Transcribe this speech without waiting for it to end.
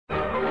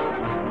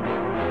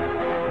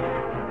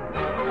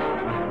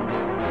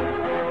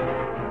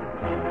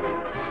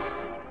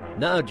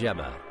Now,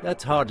 Gemma,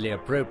 that's hardly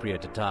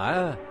appropriate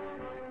attire.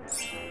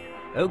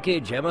 Okay,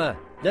 Gemma,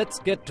 let's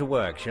get to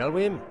work, shall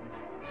we?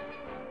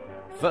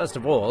 First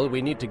of all,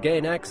 we need to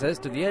gain access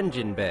to the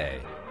engine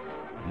bay.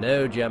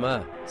 No,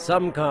 Gemma,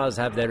 some cars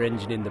have their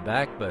engine in the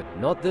back, but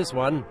not this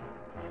one.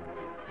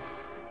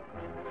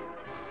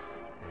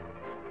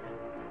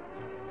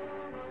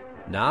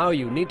 Now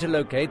you need to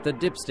locate the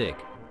dipstick.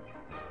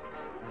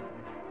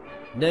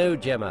 No,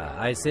 Gemma,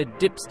 I said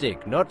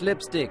dipstick, not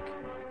lipstick.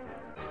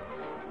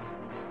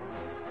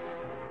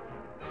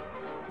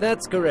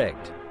 That's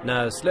correct.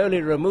 Now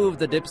slowly remove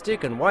the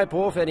dipstick and wipe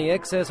off any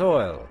excess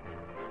oil.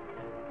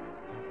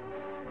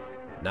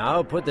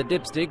 Now put the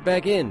dipstick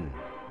back in.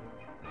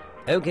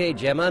 Okay,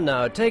 Gemma,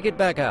 now take it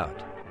back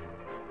out.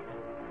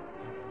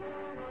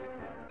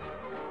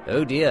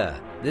 Oh dear,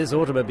 this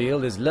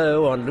automobile is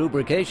low on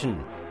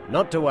lubrication.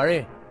 Not to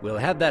worry, we'll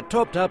have that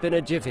topped up in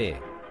a jiffy.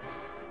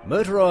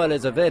 Motor oil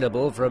is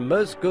available from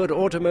most good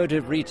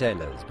automotive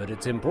retailers, but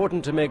it's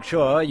important to make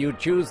sure you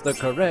choose the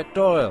correct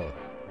oil.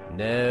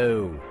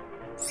 No.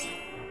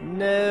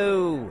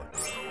 No.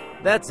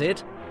 That's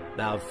it.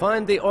 Now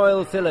find the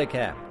oil filler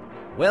cap.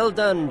 Well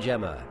done,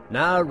 Gemma.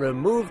 Now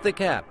remove the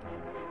cap.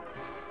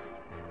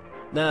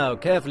 Now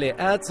carefully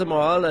add some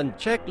oil and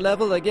check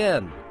level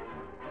again.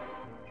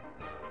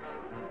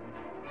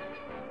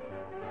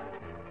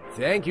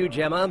 Thank you,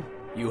 Gemma.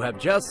 You have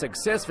just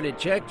successfully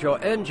checked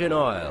your engine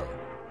oil.